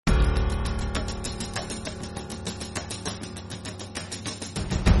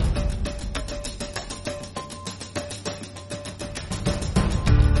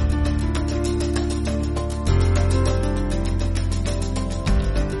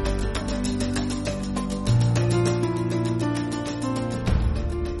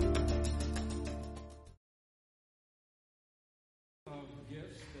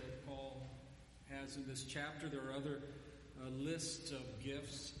as in this chapter. There are other lists of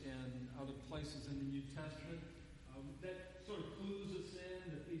gifts in other places in the New Testament. That sort of clues us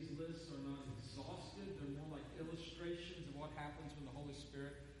in that these lists are not exhaustive. They're more like illustrations of what happens when the Holy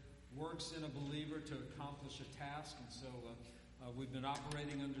Spirit works in a believer to accomplish a task. And so we've been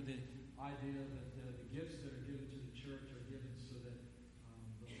operating under the idea that the gifts that are given to the church are given so that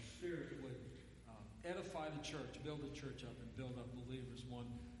the Holy Spirit would edify the church, build the church up, and build up believers one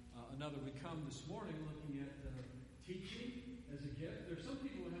another. We come this morning looking at teaching as a gift. There are some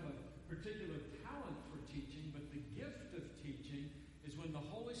people who have a particular talent for teaching, but the gift of teaching is when the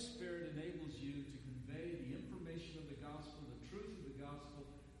Holy Spirit enables you to convey the information of the gospel, the truth of the gospel,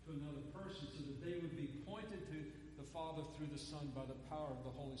 to another person so that they would be pointed to the Father through the Son by the power of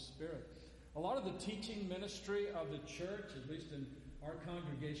the Holy Spirit. A lot of the teaching ministry of the church, at least in our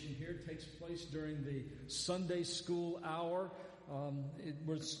congregation here, takes place during the Sunday school hour.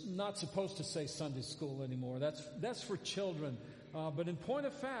 We're not supposed to say Sunday school anymore. That's for children. But in point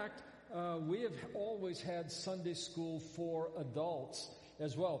of fact, we have always had Sunday school for adults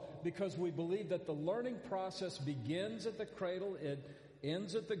as well, because we believe that the learning process begins at the cradle, it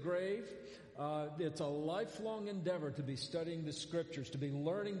ends at the grave. It's a lifelong endeavor to be studying the Scriptures, to be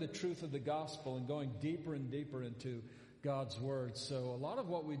learning the truth of the gospel and going deeper and deeper into God's Word. So a lot of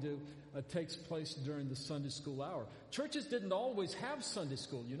what we do takes place during the Sunday school hour. Churches didn't always have Sunday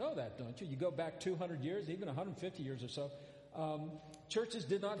school. You know that, don't you? You go back 200 years, even 150 years or so. Churches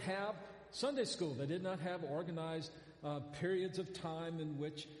did not have Sunday school. They did not have organized periods of time in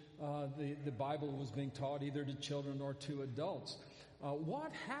which the Bible was being taught either to children or to adults.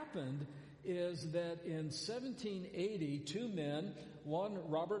 What happened is that in 1780, two men, one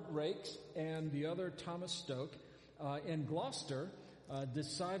Robert Raikes and the other Thomas Stoke, in Gloucester,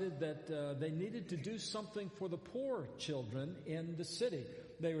 decided that they needed to do something for the poor children in the city.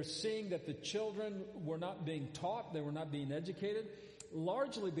 They were seeing that the children were not being taught, they were not being educated,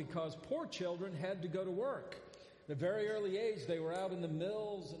 largely because poor children had to go to work. At a very early age, they were out in the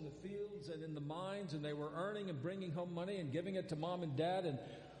mills and the fields and in the mines, and they were earning and bringing home money and giving it to mom and dad, and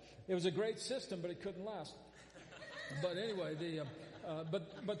it was a great system, but it couldn't last. But anyway,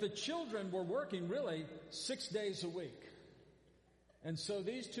 but the children were working really 6 days a week. And so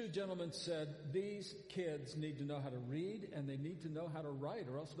these two gentlemen said, these kids need to know how to read and they need to know how to write,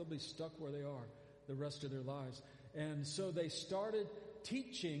 or else they'll be stuck where they are the rest of their lives. And so they started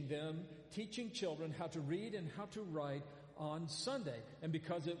teaching children how to read and how to write on Sunday. And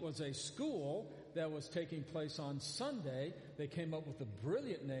because it was a school that was taking place on Sunday, they came up with the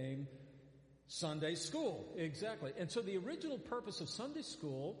brilliant name, Sunday School. Exactly. And so the original purpose of Sunday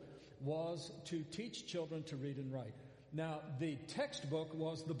School was to teach children to read and write. Now, the textbook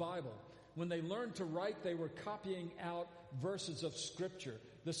was the Bible. When they learned to write, they were copying out verses of Scripture.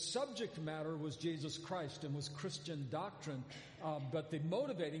 The subject matter was Jesus Christ and was Christian doctrine, but the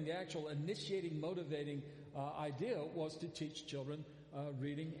actual initiating, motivating idea was to teach children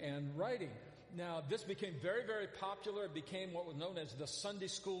reading and writing. Now, this became very, very popular. It became what was known as the Sunday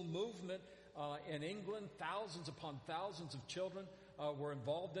School movement in England. Thousands upon thousands of children were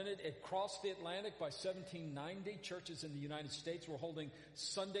involved in it. It crossed the Atlantic by 1790. Churches in the United States were holding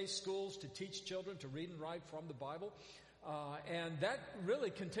Sunday schools to teach children to read and write from the Bible. And that really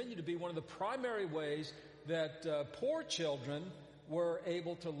continued to be one of the primary ways that poor children were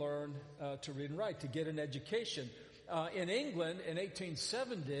able to learn to read and write, to get an education. In England, in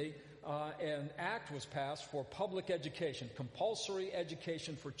 1870, an act was passed for public education, compulsory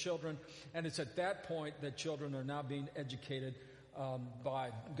education for children, and it's at that point that children are now being educated by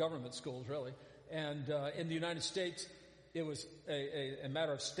government schools, really. And in the United States, it was a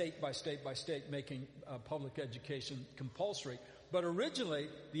matter of state by state by state making public education compulsory. But originally,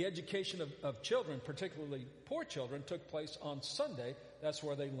 the education of children, particularly poor children, took place on Sunday. That's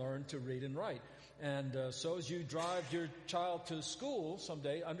where they learned to read and write. And so as you drive your child to school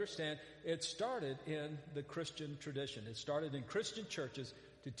someday, understand it started in the Christian tradition. It started in Christian churches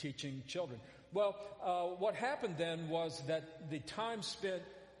to teaching children. Well, what happened then was that the time spent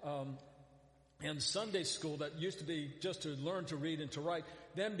in Sunday school that used to be just to learn to read and to write,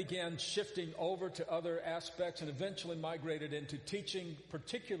 then began shifting over to other aspects and eventually migrated into teaching,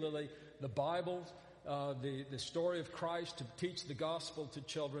 particularly the Bible, the story of Christ, to teach the gospel to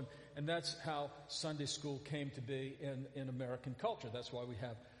children. And that's how Sunday school came to be in American culture. That's why we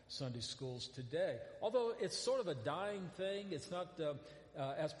have Sunday schools today. Although it's sort of a dying thing, it's not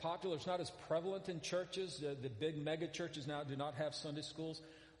as popular, it's not as prevalent in churches. The big mega churches now do not have Sunday schools.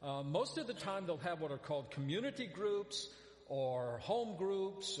 Most of the time they'll have what are called community groups or home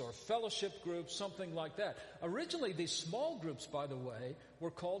groups or fellowship groups, something like that. Originally, these small groups, by the way,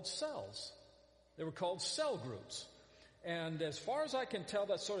 were called cells. They were called cell groups. And as far as I can tell,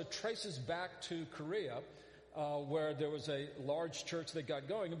 that sort of traces back to Korea, where there was a large church that got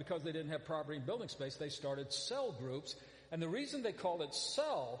going, and because they didn't have property and building space, they started cell groups. And the reason they called it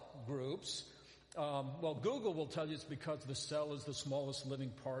cell groups, well, Google will tell you it's because the cell is the smallest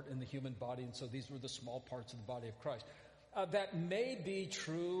living part in the human body, and so these were the small parts of the body of Christ. That may be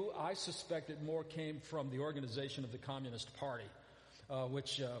true. I suspect it more came from the organization of the Communist Party,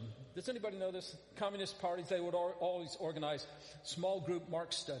 which, does anybody know this? Communist parties, they would always organize small group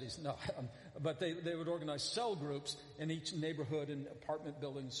Marx studies. No, but they would organize cell groups in each neighborhood and apartment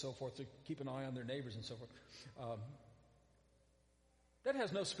building and so forth to keep an eye on their neighbors and so forth. That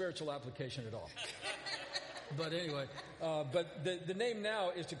has no spiritual application at all. But anyway, but the name now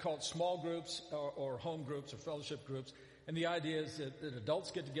is to call it small groups or home groups or fellowship groups. And the idea is that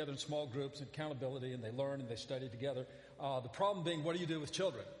adults get together in small groups, accountability, and they learn and they study together. The problem being, what do you do with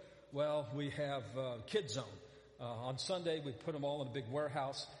children? Well, we have Kids Zone. On Sunday, we put them all in a big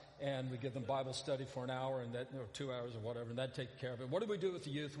warehouse, and we give them Bible study for an hour, or 2 hours or whatever, and that takes care of it. What do we do with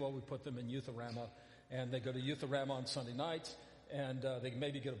the youth? Well, we put them in Youth-A-Rama, and they go to Youth-A-Rama on Sunday nights, and they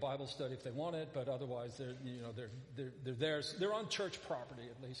maybe get a Bible study if they want it, but otherwise they're theirs. They're on church property,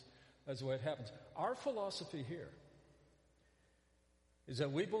 at least. That's the way it happens. Our philosophy here is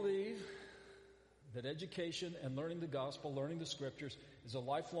that we believe that education and learning the gospel, learning the scriptures, is a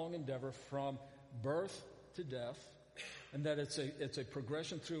lifelong endeavor from birth to death, and that it's a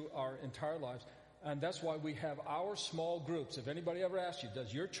progression through our entire lives. And that's why we have our small groups. If anybody ever asks you,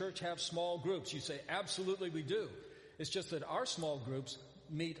 does your church have small groups? You say, absolutely we do. It's just that our small groups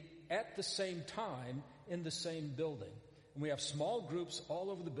meet at the same time in the same building. And we have small groups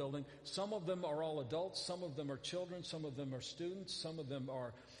all over the building. Some of them are all adults. Some of them are children. Some of them are students. Some of them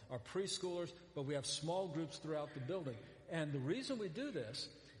are preschoolers. But we have small groups throughout the building. And the reason we do this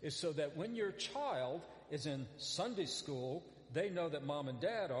is so that when your child is in Sunday school, they know that mom and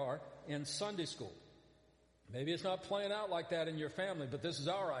dad are in Sunday school. Maybe it's not playing out like that in your family, but this is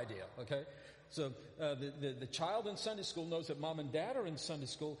our idea, okay? So the child in Sunday school knows that mom and dad are in Sunday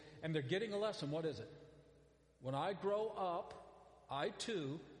school, and they're getting a lesson. What is it? When I grow up, I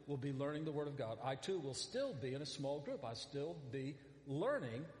too will be learning the Word of God. I too will still be in a small group. I still be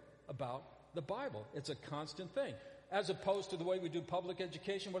learning about the Bible. It's a constant thing. As opposed to the way we do public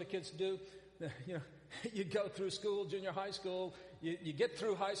education, what do kids do? You know, you go through school, junior high school, you get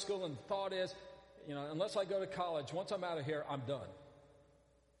through high school, and the thought is, unless I go to college, once I'm out of here, I'm done.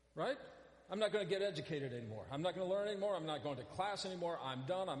 Right? I'm not going to get educated anymore. I'm not going to learn anymore. I'm not going to class anymore. I'm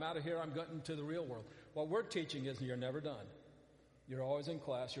done. I'm out of here. I'm getting to the real world. What we're teaching is you're never done. You're always in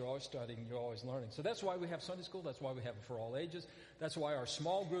class. You're always studying. You're always learning. So that's why we have Sunday school. That's why we have it for all ages. That's why our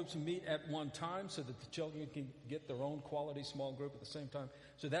small groups meet at one time so that the children can get their own quality small group at the same time.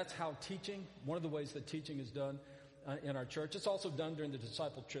 So that's how teaching, one of the ways that teaching is done in our church. It's also done during the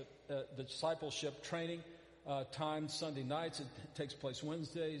discipleship training time Sunday nights. It takes place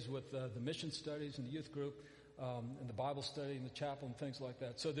Wednesdays with the mission studies and the youth group and the Bible study and the chapel and things like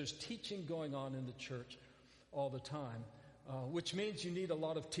that. So there's teaching going on in the church all the time, which means you need a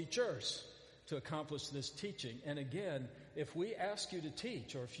lot of teachers to accomplish this teaching. And again, if we ask you to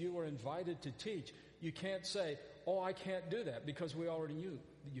teach, or if you were invited to teach, you can't say, oh, I can't do that, because we already knew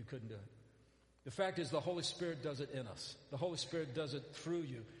that you couldn't do it. The fact is the Holy Spirit does it in us. The Holy Spirit does it through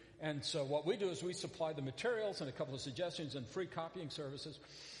you. And so what we do is we supply the materials and a couple of suggestions and free copying services.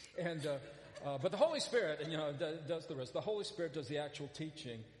 And but the Holy Spirit, does the rest. The Holy Spirit does the actual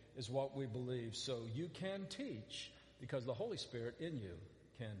teaching, is what we believe. So you can teach because the Holy Spirit in you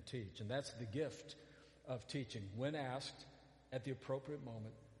can teach. And that's the gift of teaching. When asked at the appropriate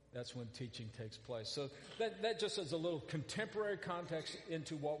moment, that's when teaching takes place. So that just as a little contemporary context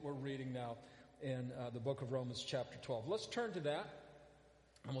into what we're reading now in the book of Romans chapter 12. Let's turn to that.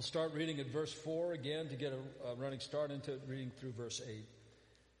 And we'll start reading at verse 4 again to get a running start into reading through verse 8.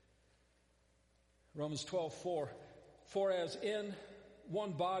 Romans 12:4. For as in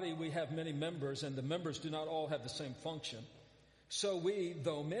one body we have many members, and the members do not all have the same function, so we,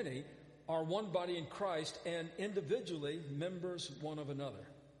 though many, are one body in Christ, and individually members one of another.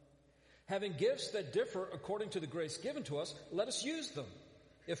 Having gifts that differ according to the grace given to us, let us use them.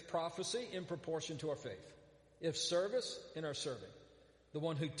 If prophecy, in proportion to our faith. If service, in our serving. The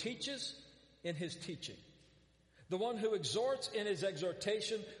one who teaches, in his teaching. The one who exhorts, in his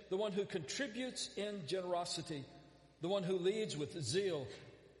exhortation. The one who contributes, in generosity. The one who leads with zeal.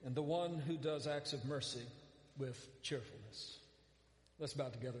 And the one who does acts of mercy with cheerfulness. Let's bow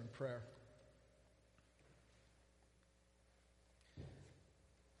together in prayer.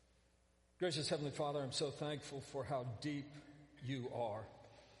 Gracious Heavenly Father, I'm so thankful for how deep you are.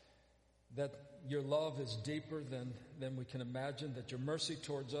 that your love is deeper than we can imagine, that your mercy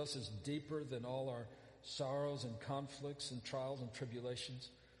towards us is deeper than all our sorrows and conflicts and trials and tribulations,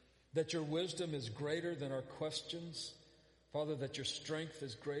 that your wisdom is greater than our questions. Father, that your strength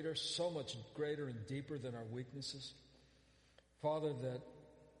is greater, so much greater and deeper than our weaknesses. Father, that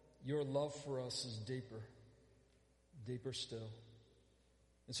your love for us is deeper, deeper still.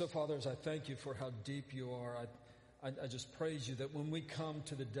 And so, Father, as I thank you for how deep you are, I just praise you that when we come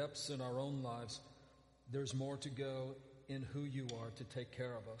to the depths in our own lives, there's more to go in who you are to take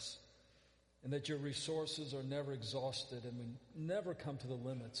care of us. And that your resources are never exhausted and we never come to the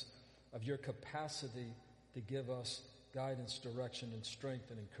limits of your capacity to give us guidance, direction, and strength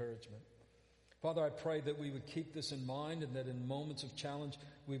and encouragement. Father, I pray that we would keep this in mind and that in moments of challenge,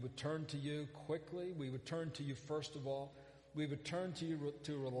 we would turn to you quickly. We would turn to you first of all. We would turn to you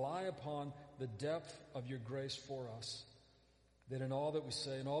to rely upon the depth of your grace for us. That in all that we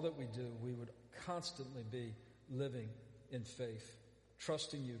say and all that we do, we would constantly be living in faith,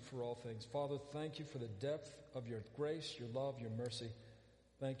 trusting you for all things. Father, thank you for the depth of your grace, your love, your mercy.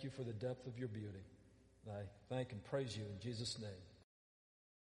 Thank you for the depth of your beauty. I thank and praise you in Jesus' name.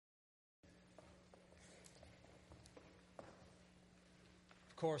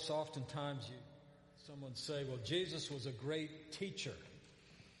 Of course, oftentimes someone say, well, Jesus was a great teacher.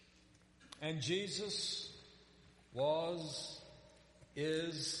 And Jesus was,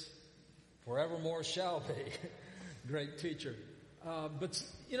 is, forevermore shall be great teacher. But,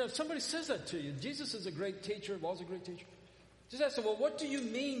 if somebody says that to you, Jesus is a great teacher, was a great teacher, just ask them, well, what do you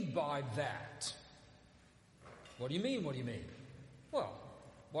mean by that? What do you mean? What do you mean? Well,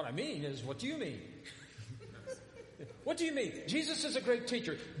 what I mean is, what do you mean? What do you mean? Jesus is a great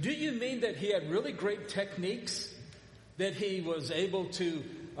teacher. Do you mean that he had really great techniques? That he was able to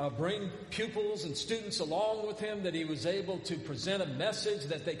bring pupils and students along with him? That he was able to present a message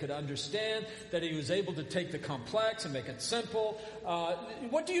that they could understand? That he was able to take the complex and make it simple?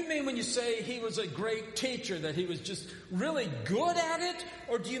 What do you mean when you say he was a great teacher? That he was just really good at it?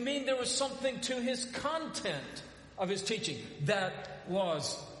 Or do you mean there was something to his content of his teaching that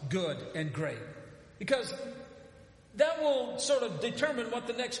was good and great? Because that will sort of determine what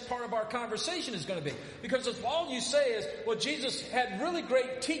the next part of our conversation is going to be. Because if all you say is, well, Jesus had really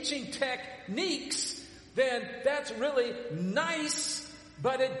great teaching techniques, then that's really nice,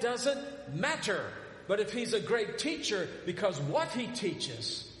 but it doesn't matter. But if he's a great teacher, because what he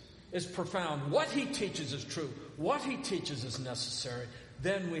teaches is profound, what he teaches is true, what he teaches is necessary,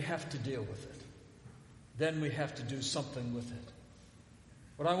 then we have to deal with it. Then we have to do something with it.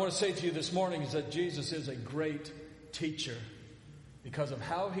 What I want to say to you this morning is that Jesus is a great teacher because of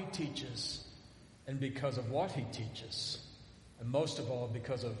how he teaches and because of what he teaches, and most of all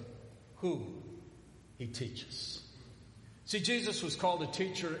because of who he teaches. See, Jesus was called a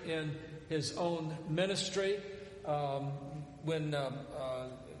teacher in his own ministry. When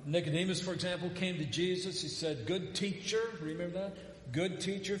Nicodemus, for example, came to Jesus, he said, "Good teacher," remember that? "Good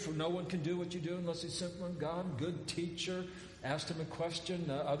teacher, for no one can do what you do unless he's sent from God." Good teacher. Asked him a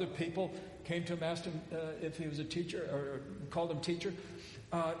question. Other people came to him, asked him if he was a teacher, or called him teacher.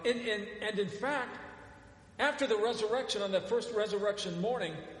 And in fact, after the resurrection, on that first resurrection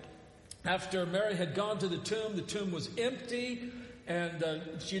morning, after Mary had gone to the tomb was empty, and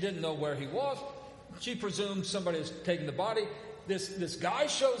she didn't know where he was. She presumed somebody has taken the body. This guy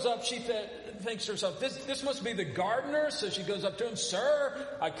shows up. She thinks to herself, this must be the gardener. So she goes up to him.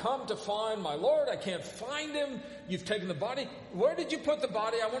 "Sir, I come to find my Lord. I can't find him. You've taken the body. Where did you put the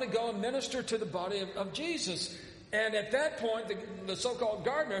body? I want to go and minister to the body of Jesus." And at that point, the so-called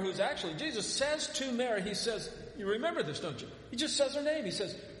gardener, who's actually Jesus, says to Mary, he says, you remember this, don't you? He just says her name. He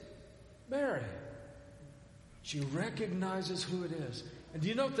says, "Mary." She recognizes who it is. And do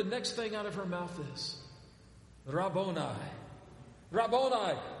you know what the next thing out of her mouth is? "Rabboni."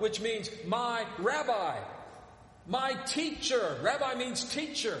 Rabboni, which means my rabbi, my teacher. Rabbi means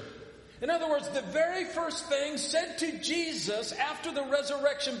teacher. In other words, the very first thing said to Jesus after the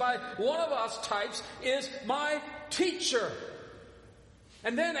resurrection by one of us types is my teacher.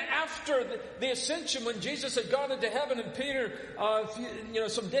 And then after the ascension, when Jesus had gone into heaven, and Peter,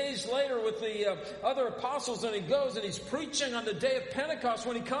 some days later with the other apostles, and he goes and he's preaching on the day of Pentecost.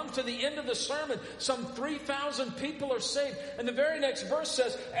 When he comes to the end of the sermon, some 3,000 people are saved. And the very next verse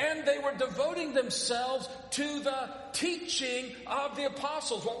says, "And they were devoting themselves to the teaching of the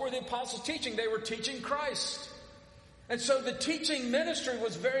apostles." What were the apostles teaching? They were teaching Christ. And so the teaching ministry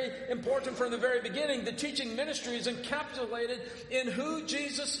was very important from the very beginning. The teaching ministry is encapsulated in who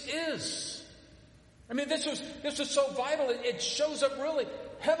Jesus is. I mean, this was so vital. It shows up really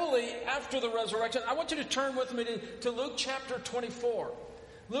heavily after the resurrection. I want you to turn with me to Luke chapter 24.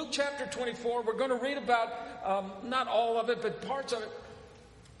 Luke chapter 24, we're going to read about, not all of it, but parts of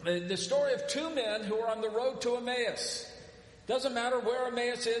it. The story of two men who are on the road to Emmaus. Doesn't matter where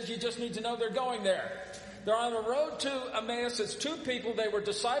Emmaus is, you just need to know they're going there. They're on the road to Emmaus. It's two people. They were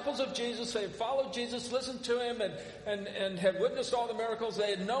disciples of Jesus. They had followed Jesus, listened to him, and had witnessed all the miracles.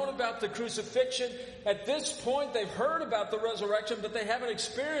 They had known about the crucifixion. At this point, they've heard about the resurrection, but they haven't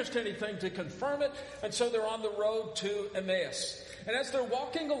experienced anything to confirm it. And so they're on the road to Emmaus. And as they're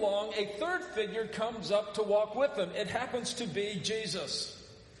walking along, a third figure comes up to walk with them. It happens to be Jesus.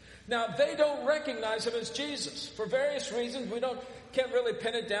 Now, they don't recognize him as Jesus. For various reasons, can't really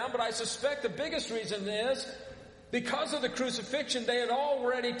pin it down, but I suspect the biggest reason is because of the crucifixion, they had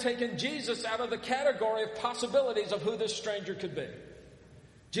already taken Jesus out of the category of possibilities of who this stranger could be.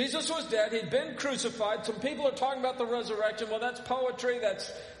 Jesus was dead. He'd been crucified. Some people are talking about the resurrection. Well, that's poetry.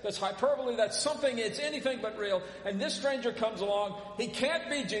 That's hyperbole. That's something. It's anything but real. And this stranger comes along. He can't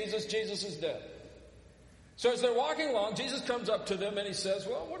be Jesus. Jesus is dead. So as they're walking along, Jesus comes up to them and he says,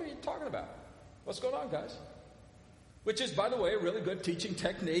 well, what are you talking about? What's going on, guys? Which is, by the way, a really good teaching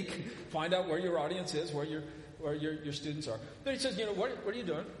technique. Find out where your audience is, where your students are. Then he says, what are you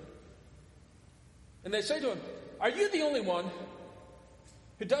doing? And they say to him, are you the only one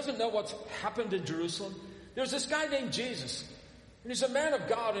who doesn't know what's happened in Jerusalem? There's this guy named Jesus, and he's a man of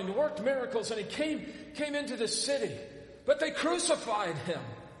God, and he worked miracles, and he came into the city. But they crucified him.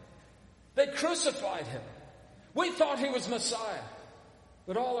 They crucified him. We thought he was Messiah.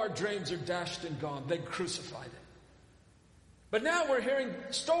 But all our dreams are dashed and gone. They crucified him. But now we're hearing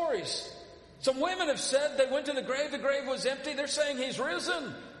stories. Some women have said they went to the grave was empty. They're saying he's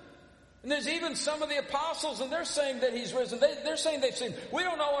risen. And there's even some of the apostles, and they're saying that he's risen. They're saying they've seen. We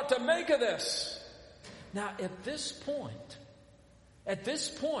don't know what to make of this. Now, at this point,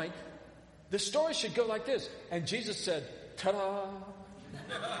 the story should go like this. And Jesus said, ta-da.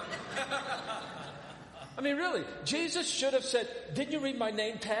 I mean, really, Jesus should have said, didn't you read my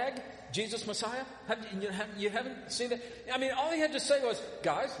name tag? Jesus Messiah? You haven't seen that? I mean, all he had to say was,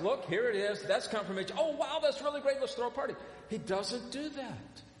 guys, look, here it is. That's confirmation. Oh, wow, that's really great. Let's throw a party. He doesn't do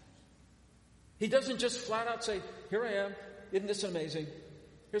that. He doesn't just flat out say, here I am. Isn't this amazing?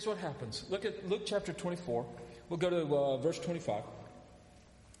 Here's what happens. Look at Luke chapter 24. We'll go to verse 25.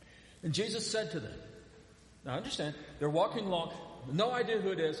 And Jesus said to them, now understand, they're walking along, no idea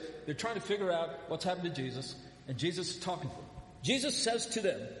who it is. They're trying to figure out what's happened to Jesus. And Jesus is talking to them. Jesus says to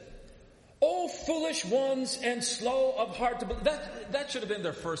them, "O foolish ones and slow of heart to believe." That should have been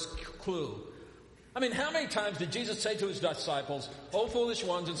their first clue. I mean, how many times did Jesus say to his disciples, "O foolish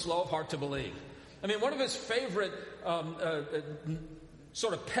ones and slow of heart to believe"? I mean, one of his favorite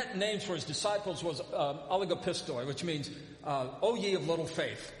sort of pet names for his disciples was oligopistoi, which means, "O ye of little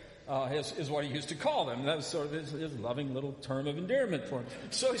faith." Is what he used to call them. That was sort of his loving little term of endearment for them.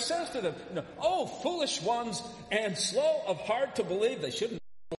 So he says to them, "Oh, foolish ones and slow of heart to believe." They shouldn't.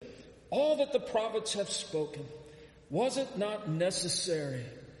 All that the prophets have spoken. Was it not necessary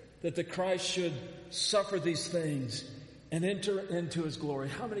that the Christ should suffer these things and enter into his glory?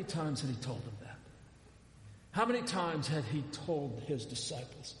 How many times had he told them that? How many times had he told his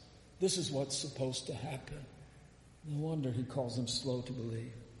disciples, this is what's supposed to happen? No wonder he calls them slow to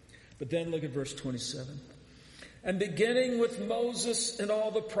believe. But then look at verse 27. And beginning with Moses and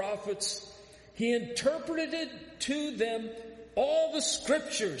all the prophets, he interpreted to them all the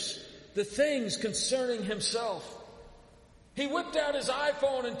scriptures, the things concerning himself. He whipped out his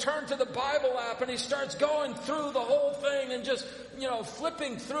iPhone and turned to the Bible app, and he starts going through the whole thing and just,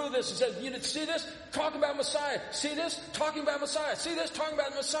 flipping through this and says, see this? Talking about Messiah. See this? Talking about Messiah. See this? Talking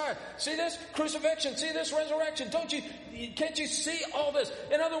about Messiah. See this? Crucifixion. See this? Resurrection. Can't you see all this?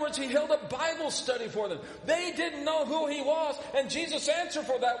 In other words, he held a Bible study for them. They didn't know who he was, and Jesus' answer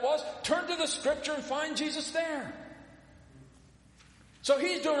for that was, turn to the scripture and find Jesus there. So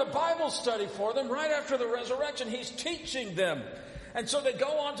he's doing a Bible study for them right after the resurrection. He's teaching them. And so they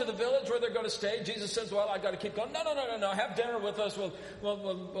go on to the village where they're going to stay. Jesus says, well, I've got to keep going. No. Have dinner with us.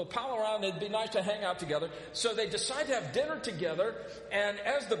 We'll pal around. It'd be nice to hang out together. So they decide to have dinner together. And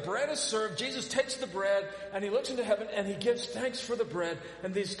as the bread is served, Jesus takes the bread and he looks into heaven and he gives thanks for the bread.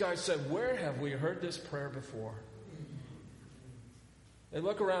 And these guys said, where have we heard this prayer before? They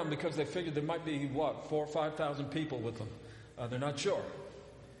look around because they figured there might be, 4,000 or 5,000 people with them. They're not sure.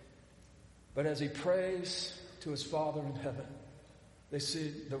 But as he prays to his Father in heaven, they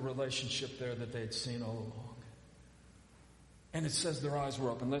see the relationship there that they had seen all along. And it says their eyes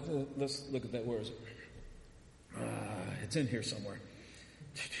were open. Let's look at that. Where is it? It's in here somewhere.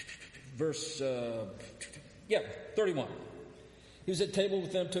 Verse, 31. He was at table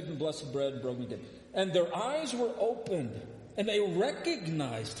with them, took and blessed the bread, and broke it again. And their eyes were opened, And they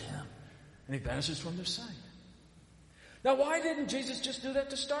recognized him. And he vanishes from their sight. Now, why didn't Jesus just do that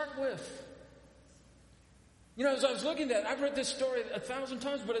to start with? You know, as I was looking at it, I've read this story 1,000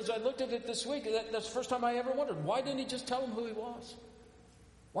 times, but as I looked at it this week, that's the first time I ever wondered, why didn't he just tell them who he was?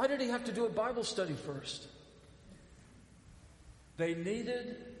 Why did he have to do a Bible study first? They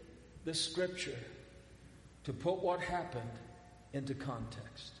needed the Scripture to put what happened into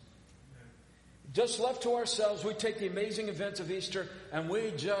context. Just left to ourselves, we take the amazing events of Easter and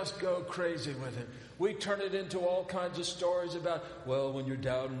we just go crazy with it. We turn it into all kinds of stories about, well, when you're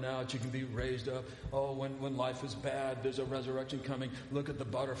down and out, you can be raised up. Oh, when life is bad, there's a resurrection coming. Look at the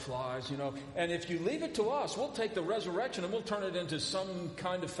butterflies, you know. And if you leave it to us, we'll take the resurrection and we'll turn it into some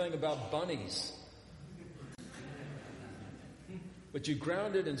kind of thing about bunnies. But you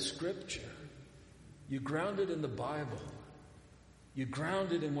ground it in Scripture. You ground it in the Bible. You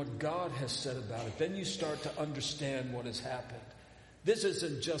ground it in what God has said about it. Then you start to understand what has happened. This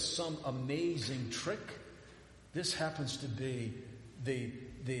isn't just some amazing trick. This happens to be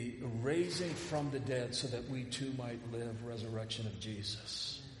the raising from the dead so that we too might live resurrection of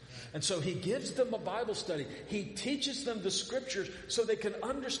Jesus. And so he gives them a Bible study. He teaches them the Scriptures so they can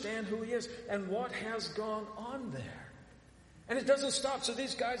understand who he is and what has gone on there. And it doesn't stop. So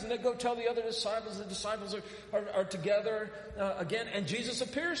these guys, and they go tell the other disciples. The disciples are together again, and Jesus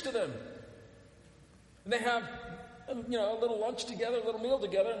appears to them. And they have, a little lunch together, a little meal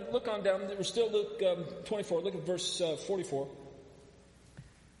together. And look on down. We're still Luke 24. Look at verse 44.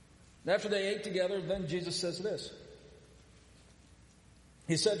 And after they ate together, then Jesus says this.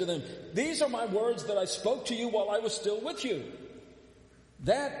 He said to them, "These are my words that I spoke to you while I was still with you.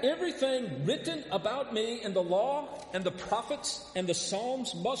 That everything written about me in the law and the prophets and the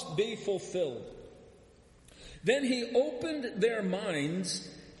Psalms must be fulfilled." Then he opened their minds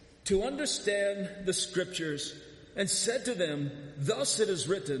to understand the Scriptures and said to them, "Thus it is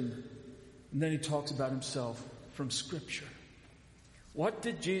written." And then he talks about himself from Scripture. What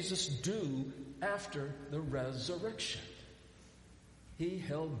did Jesus do after the resurrection? He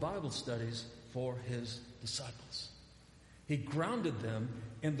held Bible studies for his disciples. He grounded them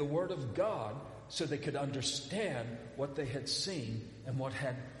in the Word of God so they could understand what they had seen and what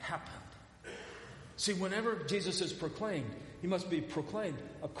had happened. See, whenever Jesus is proclaimed, he must be proclaimed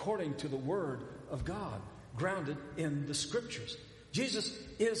according to the Word of God, grounded in the Scriptures. Jesus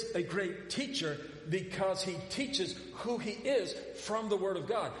is a great teacher because he teaches who he is from the Word of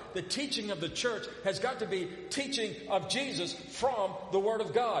God. The teaching of the church has got to be teaching of Jesus from the Word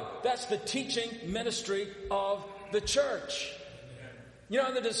of God. That's the teaching ministry of the church.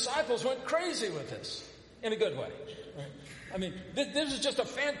 And the disciples went crazy with this in a good way. Right? I mean, this is just a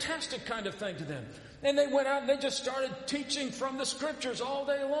fantastic kind of thing to them. And they went out and they just started teaching from the Scriptures all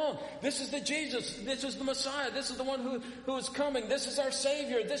day long. This is the Jesus. This is the Messiah. This is the one who is coming. This is our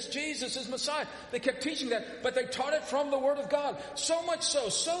Savior. This Jesus is Messiah. They kept teaching that, but they taught it from the Word of God. So much so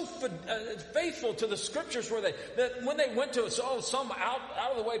faithful to the Scriptures were they, that when they went to some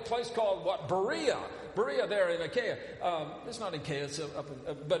out of the way place called Berea. Berea there in Achaia. It's not Achaia, it's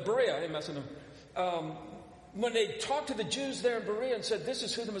but Berea, I ain't messing them. When they talked to the Jews there in Berea and said, "This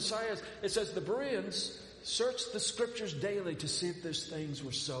is who the Messiah is," it says the Bereans searched the Scriptures daily to see if these things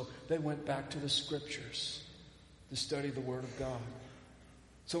were so. They went back to the Scriptures to study the Word of God.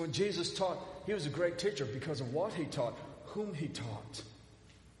 So when Jesus taught, he was a great teacher because of what he taught, whom he taught.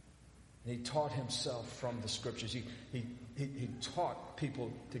 And he taught himself from the Scriptures. He taught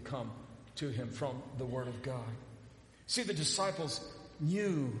people to come to him from the Word of God. See, the disciples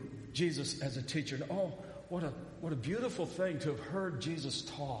knew Jesus as a teacher. And what a beautiful thing to have heard Jesus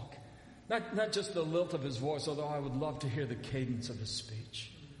talk. Not just the lilt of his voice, although I would love to hear the cadence of his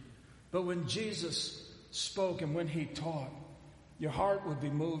speech. But when Jesus spoke and when he taught, your heart would be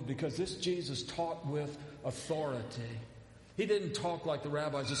moved because this Jesus taught with authority. He didn't talk like the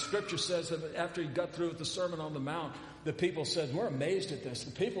rabbis. The Scripture says that after he got through with the Sermon on the Mount, the people said, "We're amazed at this."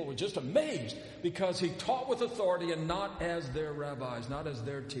 The people were just amazed because he taught with authority and not as their rabbis, not as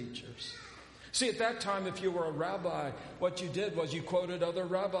their teachers. See, at that time, if you were a rabbi, what you did was you quoted other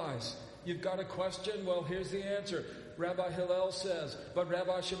rabbis. You've got a question? Well, here's the answer. Rabbi Hillel says, but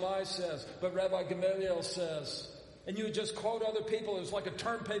Rabbi Shammai says, but Rabbi Gamaliel says. And you would just quote other people. It was like a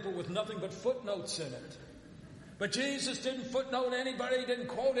term paper with nothing but footnotes in it. But Jesus didn't footnote anybody. He didn't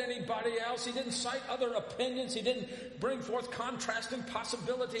quote anybody else. He didn't cite other opinions. He didn't bring forth contrasting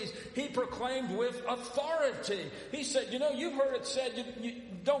possibilities. He proclaimed with authority. He said, you've heard it said you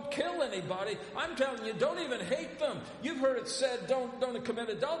don't kill anybody. I'm telling you, don't even hate them. You've heard it said don't commit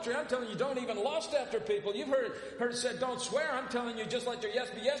adultery. I'm telling you, don't even lust after people. You've heard it said don't swear. I'm telling you, just let your yes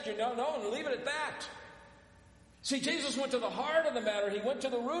be yes, your no, no, and leave it at that. See, Jesus went to the heart of the matter. He went to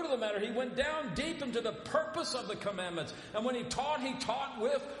the root of the matter. He went down deep into the purpose of the commandments. And when he taught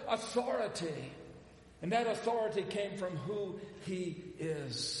with authority. And that authority came from who he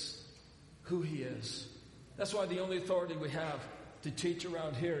is. Who he is. That's why the only authority we have to teach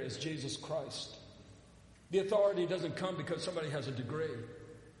around here is Jesus Christ. The authority doesn't come because somebody has a degree.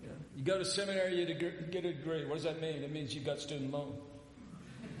 You go to seminary, you get a degree. What does that mean? It means you've got student loan.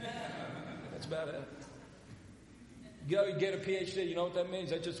 That's about it. You go, you get a PhD. You know what that means?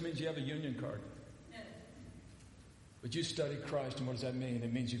 That just means you have a union card. But you study Christ, and what does that mean?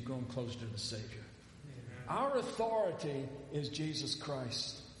 It means you've grown closer to the Savior. Our authority is Jesus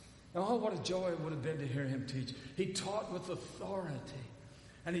Christ. Now, oh, what a joy it would have been to hear him teach. He taught with authority,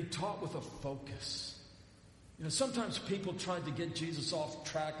 and he taught with a focus. Sometimes people tried to get Jesus off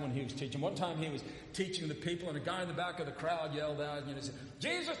track when he was teaching. One time he was teaching the people, and a guy in the back of the crowd yelled out, said,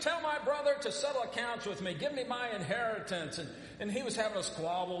 "Jesus, tell my brother to settle accounts with me. Give me my inheritance." And he was having a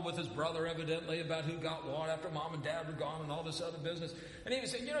squabble with his brother, evidently, about who got what after mom and dad were gone and all this other business. And he was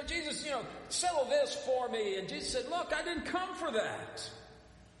saying, "Jesus, settle this for me." And Jesus said, "Look, I didn't come for that."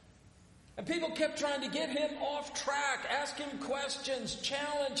 And people kept trying to get him off track, ask him questions,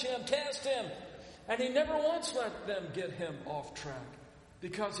 challenge him, test him. And he never once let them get him off track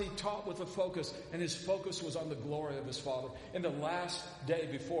because he taught with a focus, and his focus was on the glory of his Father. In the last day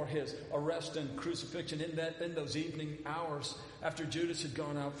before his arrest and crucifixion, in those evening hours after Judas had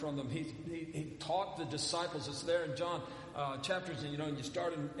gone out from them, he taught the disciples. It's there in John chapters, and you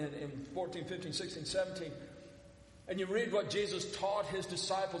start in 14, 15, 16, 17. And you read what Jesus taught his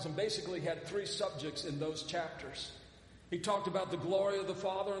disciples, and basically had three subjects in those chapters. He talked about the glory of the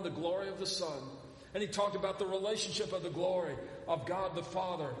Father and the glory of the Son. And he talked about the relationship of the glory of God the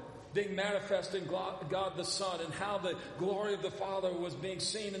Father being manifest in God the Son, and how the glory of the Father was being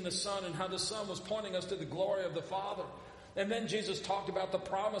seen in the Son, and how the Son was pointing us to the glory of the Father. And then Jesus talked about the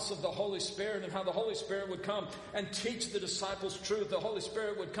promise of the Holy Spirit, and how the Holy Spirit would come and teach the disciples truth. The Holy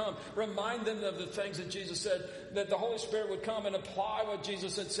Spirit would come, remind them of the things that Jesus said, that the Holy Spirit would come and apply what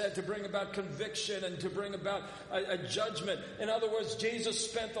Jesus had said to bring about conviction and to bring about a judgment. In other words, Jesus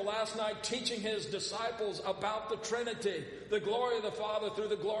spent the last night teaching his disciples about the Trinity, the glory of the Father through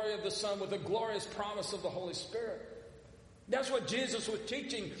the glory of the Son, with the glorious promise of the Holy Spirit. That's what Jesus was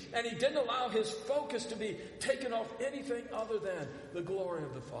teaching, and he didn't allow his focus to be taken off anything other than the glory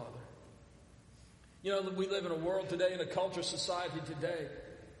of the Father. We live in a world today, in a culture society today,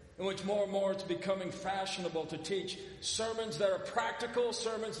 in which more and more it's becoming fashionable to teach sermons that are practical,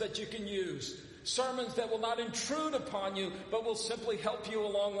 sermons that you can use, sermons that will not intrude upon you, but will simply help you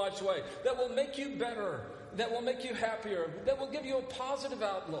along life's way, that will make you better, that will make you happier, that will give you a positive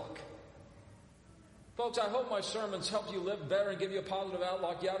outlook. Folks, I hope my sermons help you live better and give you a positive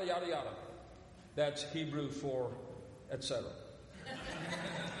outlook, yada, yada, yada. That's Hebrew for etc.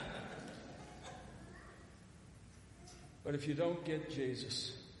 But if you don't get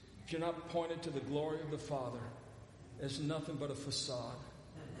Jesus, if you're not pointed to the glory of the Father, it's nothing but a facade.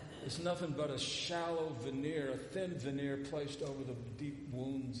 It's nothing but a shallow veneer, a thin veneer placed over the deep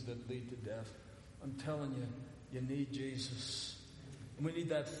wounds that lead to death. I'm telling you, you need Jesus. And we need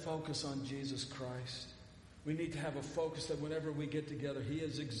that focus on Jesus Christ. We need to have a focus that whenever we get together, he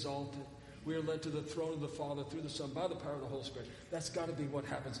is exalted. We are led to the throne of the Father through the Son by the power of the Holy Spirit. That's got to be what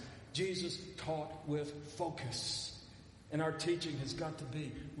happens. Jesus taught with focus. And our teaching has got to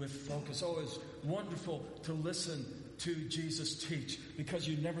be with focus. Oh, it's wonderful to listen to Jesus teach, because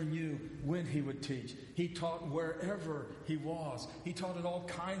you never knew when he would teach. He taught wherever he was. He taught in all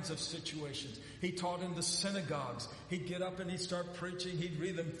kinds of situations. He taught in the synagogues. He'd get up and he'd start preaching. He'd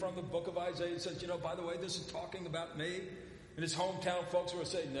read them from the book of Isaiah. He says, by the way, this is talking about me. And his hometown folks were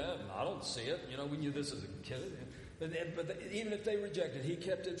saying, no, I don't see it. We knew this as a kid. But even if they rejected, he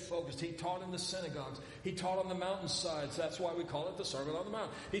kept it focused. He taught in the synagogues. He taught on the mountainsides. That's why we call it the Sermon on the Mount.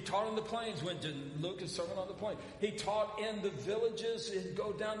 He taught on the plains. When Luke is Sermon on the Plain. He taught in the villages. He'd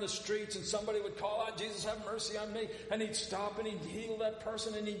go down the streets and somebody would call out, Jesus, have mercy on me. And he'd stop and he'd heal that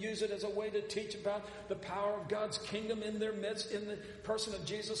person, and he'd use it as a way to teach about the power of God's kingdom in their midst, in the person of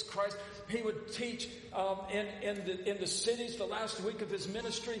Jesus Christ. He would teach in the cities the last week of his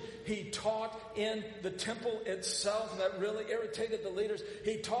ministry. He taught in the temple itself. And that really irritated the leaders.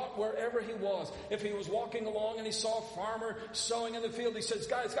 He taught wherever he was. If he was walking along and he saw a farmer sowing in the field, he says,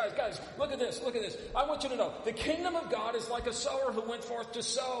 guys, look at this. I want you to know, the kingdom of God is like a sower who went forth to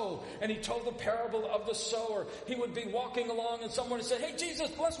sow. And he told the parable of the sower. He would be walking along and someone would say, hey, Jesus,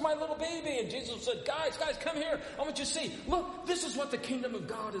 bless my little baby. And Jesus said, guys, come here. I want you to see. Look, this is what the kingdom of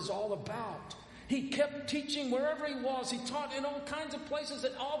God is all about. He kept teaching wherever he was. He taught in all kinds of places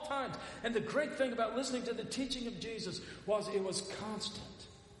at all times. And the great thing about listening to the teaching of Jesus was it was constant.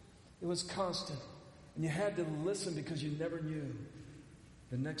 It was constant. And you had to listen because you never knew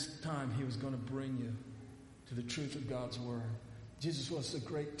the next time he was going to bring you to the truth of God's word. Jesus was a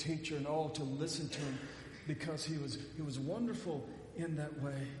great teacher, and all to listen to him because he was wonderful in that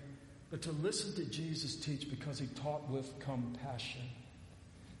way. But to listen to Jesus teach because he taught with compassion.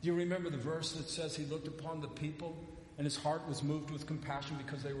 Do you remember the verse that says he looked upon the people and his heart was moved with compassion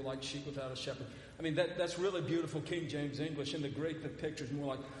because they were like sheep without a shepherd? I mean, that's really beautiful King James English. In the Greek, the picture's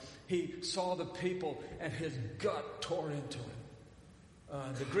more like he saw the people and his gut tore into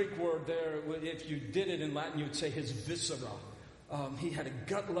him. The Greek word there, if you did it in Latin, you would say his viscera. He had a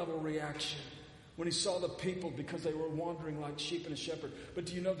gut-level reaction when he saw the people because they were wandering like sheep and a shepherd. But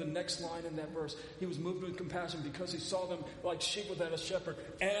do you know the next line in that verse? He was moved with compassion because he saw them like sheep without a shepherd.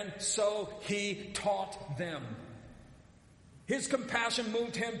 And so he taught them. His compassion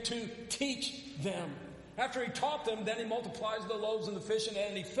moved him to teach them. After he taught them, then he multiplies the loaves and the fish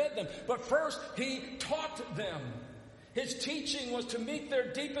and he fed them. But first, he taught them. His teaching was to meet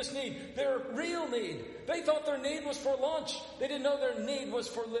their deepest need, their real need. They thought their need was for lunch. They didn't know their need was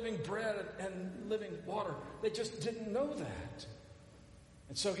for living bread and living water. They just didn't know that.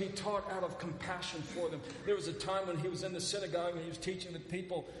 And so he taught out of compassion for them. There was a time when he was in the synagogue and he was teaching the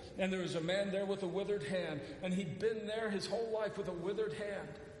people, and there was a man there with a withered hand, and he'd been there his whole life with a withered hand.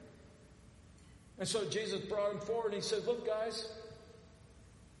 And so Jesus brought him forward and he said, look, guys,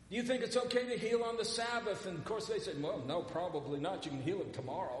 do you think it's okay to heal on the Sabbath? And of course they said, well, no, probably not. You can heal him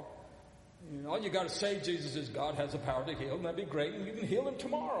tomorrow. You know, all you got to say, Jesus, is God has the power to heal, and that'd be great, and you can heal him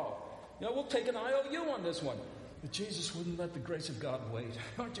tomorrow. You know, we'll take an IOU on this one. But Jesus wouldn't let the grace of God wait.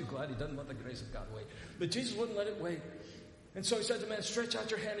 Aren't you glad he doesn't let the grace of God wait? But Jesus wouldn't let it wait. And so he said to the man, stretch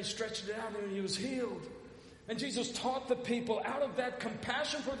out your hand. He stretched it out and he was healed. And Jesus taught the people out of that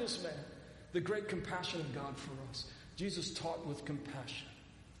compassion for this man, the great compassion of God for us. Jesus taught with compassion.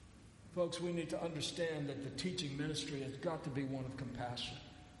 Folks, we need to understand that the teaching ministry has got to be one of compassion.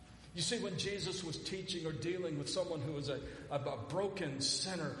 You see, when Jesus was teaching or dealing with someone who was a broken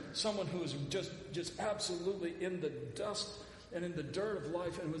sinner, someone who was just absolutely in the dust and in the dirt of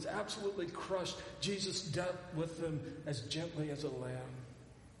life and was absolutely crushed, Jesus dealt with them as gently as a lamb.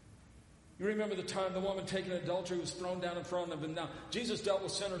 You remember the time the woman taken in adultery was thrown down in front of him. Now, Jesus dealt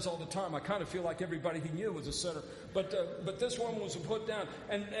with sinners all the time. I kind of feel like everybody he knew was a sinner. But this woman was put down.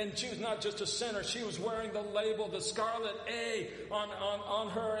 And she was not just a sinner. She was wearing the label, the scarlet A on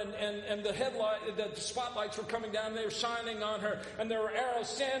her. And the spotlights were coming down. They were shining on her. And there were arrows,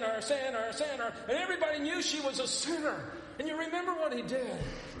 sinner, sinner, sinner. And everybody knew she was a sinner. And you remember what he did.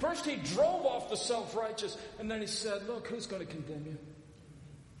 First, he drove off the self-righteous. And then he said, look, who's going to condemn you?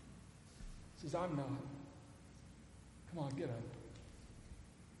 He says, I'm not. Come on, get up.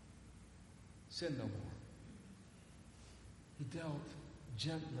 Sin no more. He dealt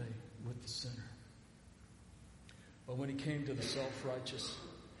gently with the sinner. But when he came to the self-righteous,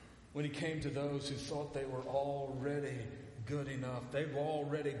 when he came to those who thought they were already good enough,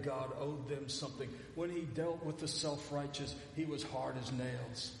 God owed them something. When he dealt with the self-righteous, he was hard as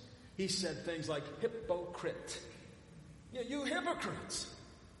nails. He said things like, hypocrite. Yeah, you hypocrites.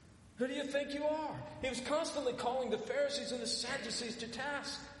 Who do you think you are? He was constantly calling the Pharisees and the Sadducees to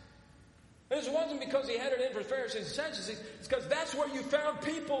task. And it wasn't because he had it in for Pharisees and Sadducees. It's because that's where you found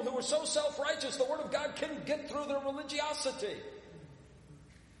people who were so self-righteous the Word of God couldn't get through their religiosity.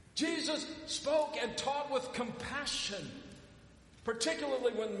 Jesus spoke and taught with compassion,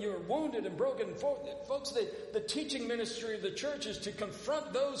 particularly when you're wounded and broken. Folks, the teaching ministry of the church is to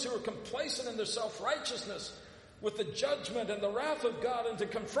confront those who are complacent in their self-righteousness with the judgment and the wrath of God, and to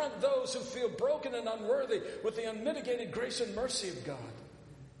confront those who feel broken and unworthy with the unmitigated grace and mercy of God.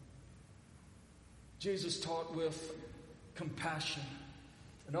 Jesus taught with compassion.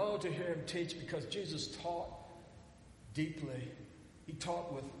 And oh, to hear him teach, because Jesus taught deeply. He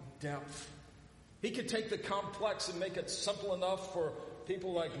taught with depth. He could take the complex and make it simple enough for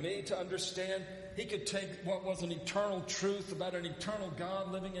people like me to understand. He could take what was an eternal truth about an eternal God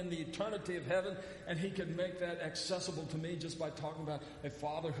living in the eternity of heaven, and he could make that accessible to me just by talking about a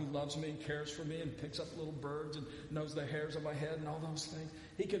Father who loves me and cares for me and picks up little birds and knows the hairs of my head and all those things.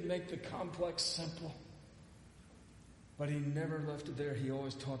 He could make the complex simple. But he never left it there. He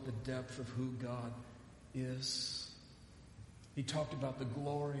always taught the depth of who God is. He talked about the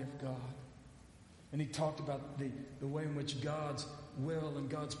glory of God. And he talked about the way in which God's will and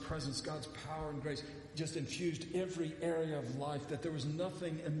God's presence, God's power and grace just infused every area of life, that there was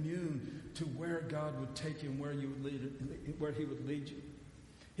nothing immune to where God would take you and where he would lead you.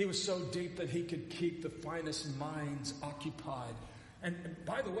 He was so deep that he could keep the finest minds occupied. And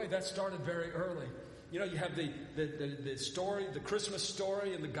by the way, that started very early. You know, you have the story, the Christmas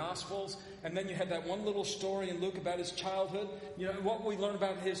story in the Gospels, and then you have that one little story in Luke about his childhood. You know, what we learn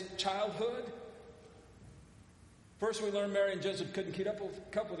about his childhood? First, we learn Mary and Joseph couldn't keep up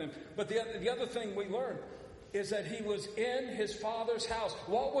with him. But the other thing we learn is that he was in his father's house.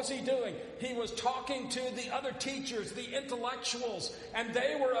 What was he doing? He was talking to the other teachers, the intellectuals, and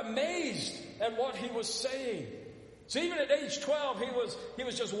they were amazed at what he was saying. So even at age 12, he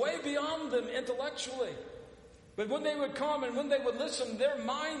was just way beyond them intellectually. But when they would come and when they would listen, their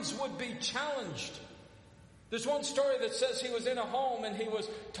minds would be challenged. There's one story that says he was in a home and he was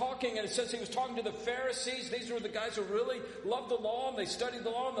talking, and it says he was talking to the Pharisees. These were the guys who really loved the law, and they studied the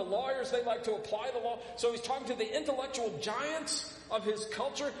law, and the lawyers, they like to apply the law. So he's talking to the intellectual giants of his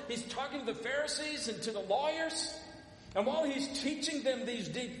culture. He's talking to the Pharisees and to the lawyers. And while he's teaching them these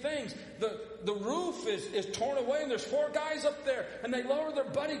deep things, the roof is torn away, and there's 4 guys up there, and they lower their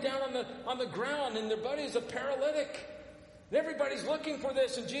buddy down on the ground, and their buddy is a paralytic. And everybody's looking for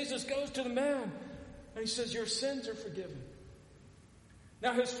this, and Jesus goes to the man. And he says, your sins are forgiven.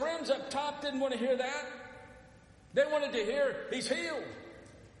 Now his friends up top didn't want to hear that. They wanted to hear, he's healed.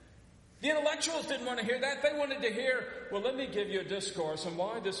 The intellectuals didn't want to hear that. They wanted to hear, well, let me give you a discourse on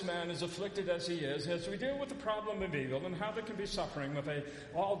why this man is afflicted as he is, as we deal with the problem of evil, and how there can be suffering with a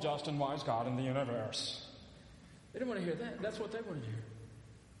all-just and wise God in the universe. They didn't want to hear that. That's what they wanted to hear.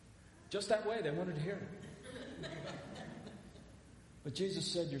 Just that way, they wanted to hear it. But Jesus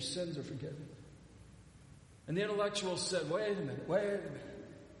said, your sins are forgiven. And the intellectuals said, wait a minute.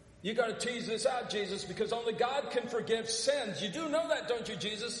 You got to tease this out, Jesus, because only God can forgive sins. You do know that, don't you,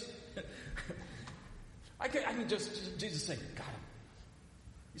 Jesus? I can just, Jesus saying, got him.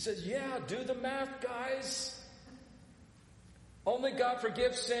 He says, yeah, do the math, guys. Only God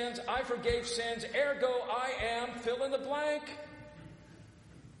forgives sins. I forgave sins. Ergo, I am, fill in the blank.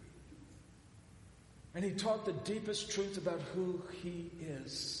 And he taught the deepest truth about who he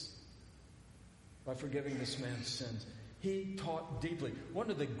is by forgiving this man's sins. He taught deeply.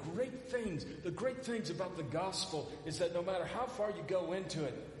 One of the great things about the gospel is that no matter how far you go into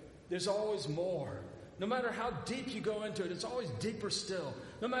it, there's always more. No matter how deep you go into it, it's always deeper still.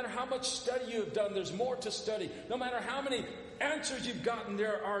 No matter how much study you have done, there's more to study. No matter how many answers you've gotten,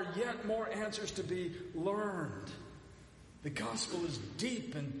 there are yet more answers to be learned. The gospel is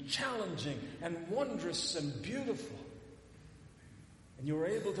deep and challenging and wondrous and beautiful. And you were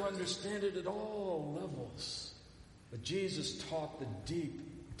able to understand it at all levels. But Jesus taught the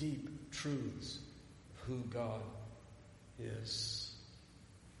deep, deep truths of who God is.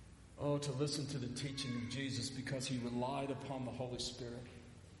 Oh, to listen to the teaching of Jesus because he relied upon the Holy Spirit.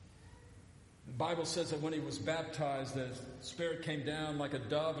 The Bible says that when he was baptized, the Spirit came down like a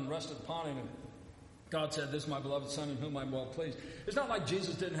dove and rested upon him. And God said, this is my beloved Son in whom I'm well pleased. It's not like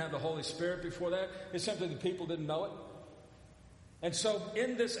Jesus didn't have the Holy Spirit before that. It's simply the people didn't know it. And so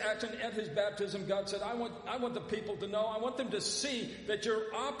in this action at his baptism, God said, I want the people to know, I want them to see that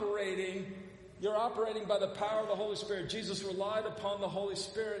you're operating by the power of the Holy Spirit. Jesus relied upon the Holy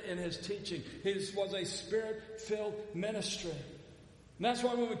Spirit in his teaching. His was a Spirit-filled ministry. And that's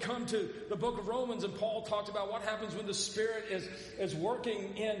why when we come to the book of Romans, and Paul talked about what happens when the Spirit is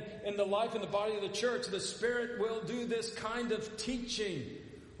working in the life and the body of the church, the Spirit will do this kind of teaching.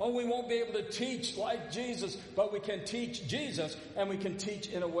 Oh, we won't be able to teach like Jesus, but we can teach Jesus, and we can teach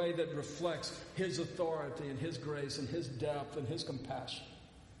in a way that reflects his authority and his grace and his depth and his compassion.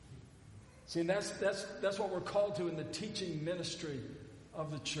 See, and that's what we're called to in the teaching ministry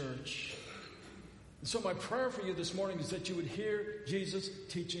of the church. And so my prayer for you this morning is that you would hear Jesus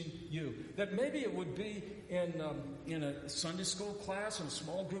teaching you. That maybe it would be in a Sunday school class, in a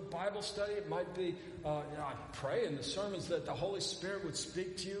small group Bible study. It might be, I pray in the sermons that the Holy Spirit would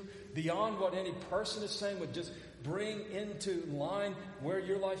speak to you beyond what any person is saying, would just bring into line where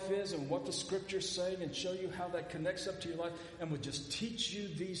your life is and what the Scripture's saying and show you how that connects up to your life, and would just teach you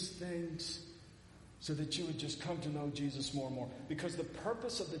these things so that you would just come to know Jesus more and more. Because the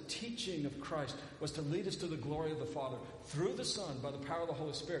purpose of the teaching of Christ was to lead us to the glory of the Father through the Son by the power of the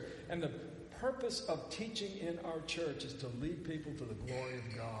Holy Spirit. And the purpose of teaching in our church is to lead people to the glory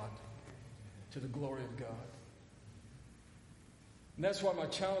of God. To the glory of God. And that's why my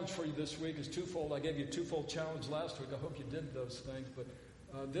challenge for you this week is twofold. I gave you a twofold challenge last week. I hope you did those things. But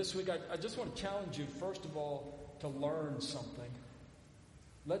this week, I just want to challenge you, first of all, to learn something.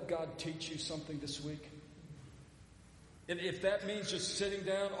 Let God teach you something this week. And if that means just sitting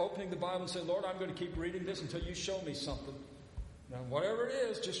down, opening the Bible and saying, Lord, I'm going to keep reading this until you show me something, Now, whatever it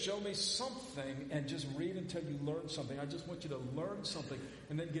is, just show me something and just read until you learn something. I just want you to learn something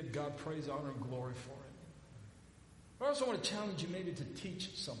and then give God praise, honor, and glory for it. I also want to challenge you maybe to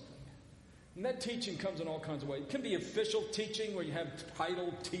teach something. And that teaching comes in all kinds of ways. It can be official teaching where you have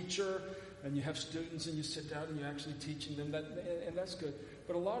title teacher and you have students and you sit down and you're actually teaching them, and that's good.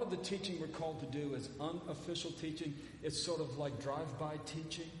 But a lot of the teaching we're called to do is unofficial teaching. It's sort of like drive-by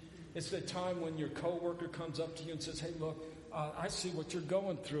teaching. It's the time when your coworker comes up to you and says, hey, look, I see what you're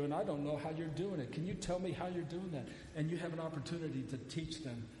going through and I don't know how you're doing it. Can you tell me how you're doing that? And you have an opportunity to teach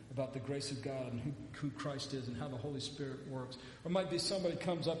them about the grace of God and who Christ is and how the Holy Spirit works. Or it might be somebody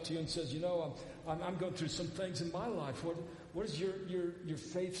comes up to you and says, I'm going through some things in my life. What does your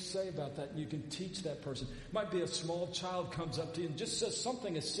faith say about that? And you can teach that person. It might be a small child comes up to you and just says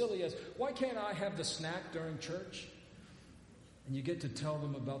something as silly as, why can't I have the snack during church? And you get to tell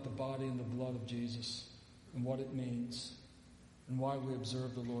them about the body and the blood of Jesus and what it means and why we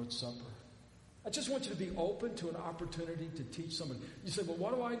observe the Lord's Supper. I just want you to be open to an opportunity to teach somebody. You say, well,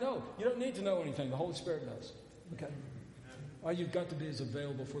 what do I know? You don't need to know anything. The Holy Spirit knows. Okay? All you've got to be is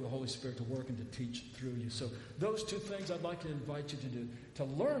available for the Holy Spirit to work and to teach through you. So those two things I'd like to invite you to do. To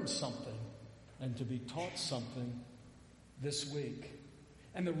learn something and to be taught something this week.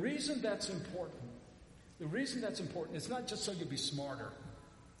 And the reason that's important, it's not just so you'll be smarter.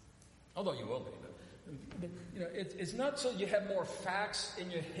 Although you will be. But it's not so you have more facts in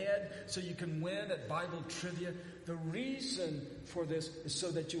your head so you can win at Bible trivia. The reason for this is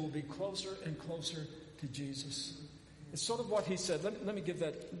so that you will be closer and closer to Jesus. It's sort of what he said. Let me give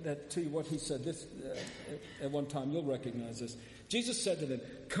that to you, what he said this at one time. You'll recognize this. Jesus said to them,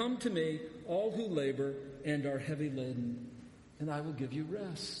 come to me, all who labor and are heavy laden, and I will give you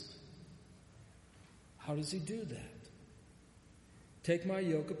rest. How does he do that? Take my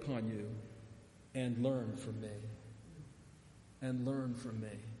yoke upon you and learn from me. And learn from me.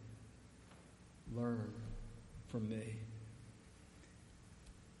 Learn from me.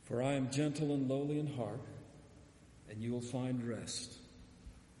 For I am gentle and lowly in heart, and you will find rest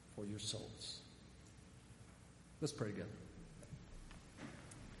for your souls. Let's pray together.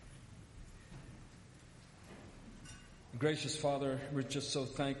 Gracious Father, we're just so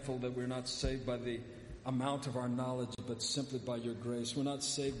thankful that we're not saved by the amount of our knowledge, but simply by your grace. We're not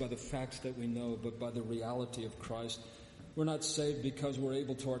saved by the facts that we know, but by the reality of Christ. We're not saved because we're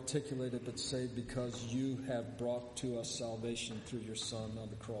able to articulate it, but saved because you have brought to us salvation through your Son on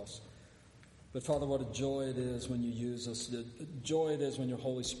the cross. But Father, what a joy it is when you use us. The joy it is when your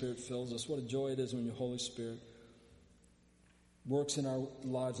Holy Spirit fills us. What a joy it is when your Holy Spirit works in our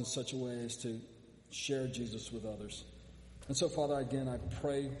lives in such a way as to share Jesus with others. And so, Father, again, I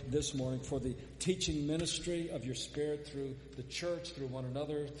pray this morning for the teaching ministry of your Spirit through the church, through one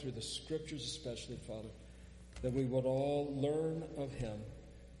another, through the Scriptures especially, Father, that we would all learn of him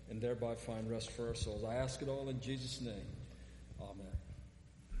and thereby find rest for our souls. I ask it all in Jesus' name. Amen.